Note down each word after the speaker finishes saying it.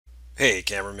Hey,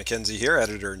 Cameron McKenzie here,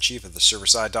 editor-in-chief of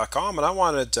theserverside.com, and I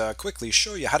wanted to quickly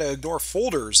show you how to ignore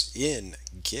folders in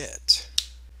Git.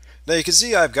 Now you can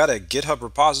see I've got a GitHub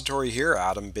repository here,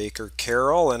 Adam Baker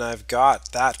Carroll, and I've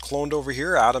got that cloned over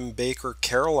here, Adam Baker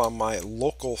Carroll, on my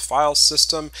local file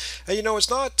system. And it's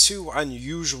not too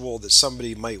unusual that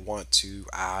somebody might want to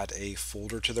add a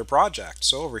folder to their project.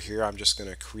 So over here I'm just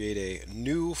going to create a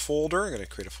new folder. I'm going to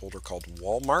create a folder called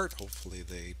Walmart. Hopefully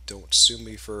they don't sue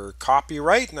me for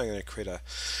copyright. And I'm going to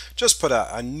just put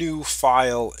a new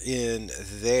file in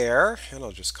there, and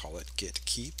I'll just call it git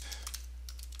keep,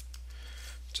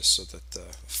 just so that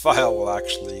the file will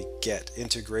actually get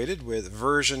integrated with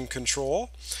version control.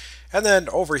 And then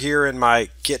over here in my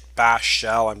git bash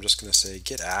shell, I'm just going to say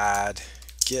git add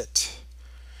git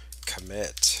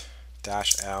commit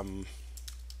 -m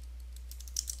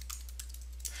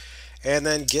and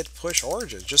then git push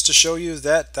origin, just to show you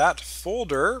that that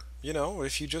folder,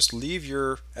 if you just leave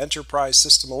your enterprise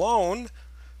system alone,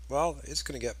 well, it's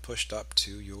going to get pushed up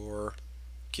to your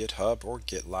GitHub or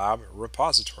GitLab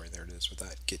repository. There it is with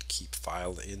that git keep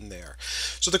file in there.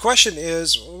 So the question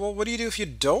is, well, what do you do if you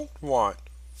don't want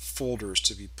folders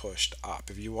to be pushed up,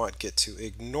 if you want Git to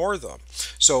ignore them?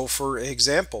 So for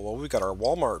example, well, we've got our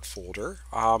Walmart folder,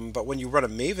 but when you run a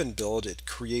Maven build, it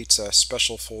creates a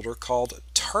special folder called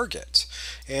target,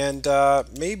 and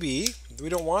maybe we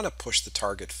don't want to push the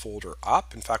target folder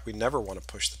up. In fact, we never want to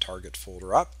push the target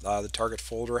folder up. The target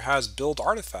folder has build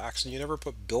artifacts, and you never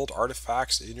put build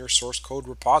artifacts in your source code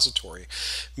repository.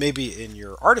 Maybe in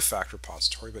your artifact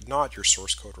repository, but not your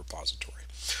source code repository.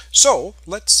 So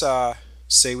let's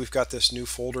say we've got this new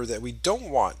folder that we don't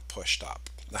want pushed up.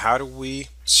 How do we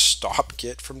stop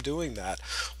Git from doing that?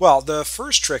 Well, the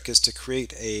first trick is to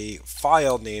create a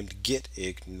file named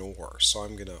gitignore. So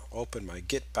I'm going to open my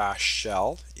git bash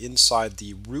shell inside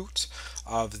the root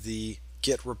of the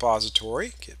Git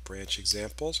repository, git branch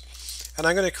examples, and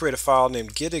I'm going to create a file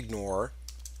named gitignore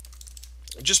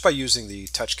just by using the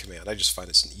touch command. I just find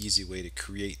it's an easy way to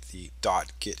create the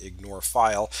 .gitignore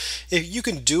file. If you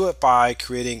can do it by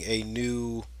creating a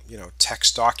new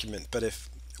text document, but if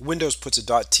Windows puts a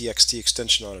 .txt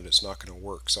extension on it, it's not going to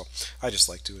work. So I just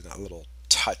like doing that little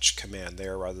touch command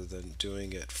there rather than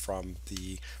doing it from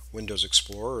the Windows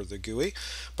Explorer or the GUI.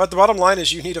 But the bottom line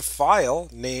is you need a file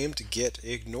named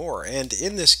gitignore, and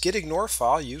in this gitignore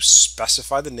file you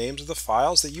specify the names of the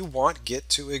files that you want Git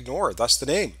to ignore. Thus the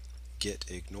name,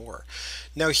 gitignore.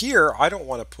 Now here I don't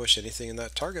want to push anything in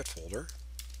that target folder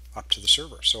up to the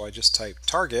server, so I just type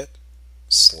target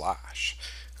 /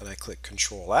 and I click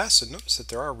Control S, and notice that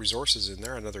there are resources in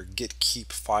there. Another git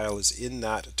keep file is in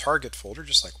that target folder,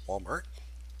 just like Walmart.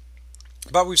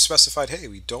 But we've specified, hey,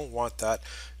 we don't want that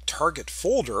target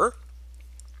folder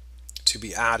to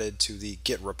be added to the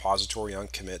Git repository on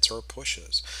commits or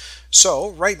pushes.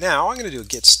 So right now I'm going to do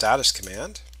a git status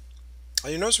command.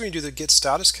 And you notice when you do the git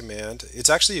status command, it's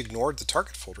actually ignored the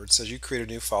target folder. It says you create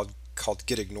a new file called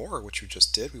gitignore, which we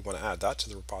just did. We want to add that to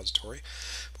the repository.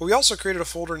 But we also created a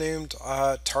folder named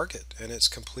target, and it's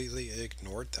completely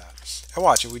ignored that. And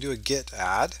watch, if we do a git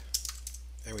add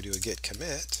and we do a git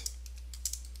commit,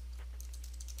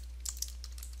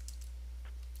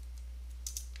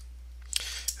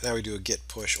 and now we do a git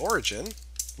push origin,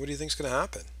 what do you think is going to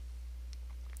happen?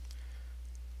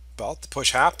 Well, the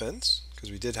push happens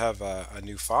because we did have a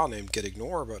new file named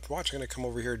gitignore, but watch, I'm going to come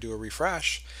over here, do a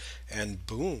refresh, and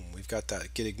boom, we've got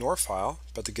that gitignore file.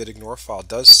 But the gitignore file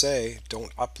does say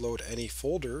don't upload any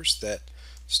folders that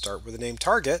start with the name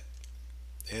target,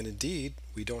 and indeed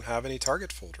we don't have any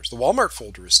target folders. The Walmart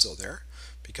folder is still there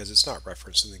because it's not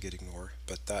referenced in the gitignore,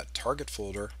 but that target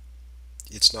folder,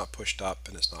 it's not pushed up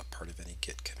and it's not part of any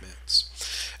git commits.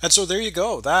 And so there you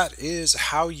go. That is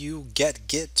how you get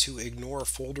Git to ignore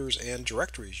folders and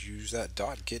directories. You use that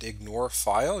 .gitignore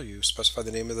file, you specify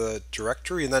the name of the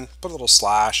directory, and then put a little /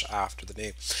 after the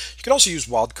name. You can also use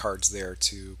wildcards there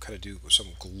to kind of do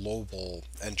some global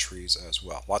entries as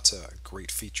well. Lots of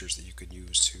great features that you can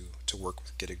use to work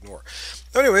with gitignore.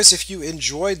 Anyways, if you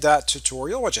enjoyed that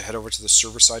tutorial, why don't you head over to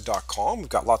theserverside.com. We've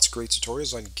got lots of great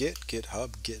tutorials on Git,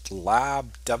 GitHub, GitLab,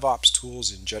 DevOps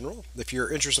tools in general. If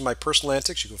you're interested in my personal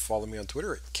antics, you can follow me on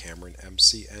Twitter at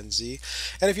CameronMCNZ.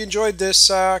 And if you enjoyed this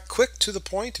quick, to the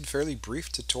point, and fairly brief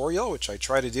tutorial, which I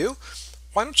try to do,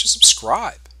 why don't you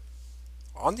subscribe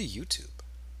on the YouTube?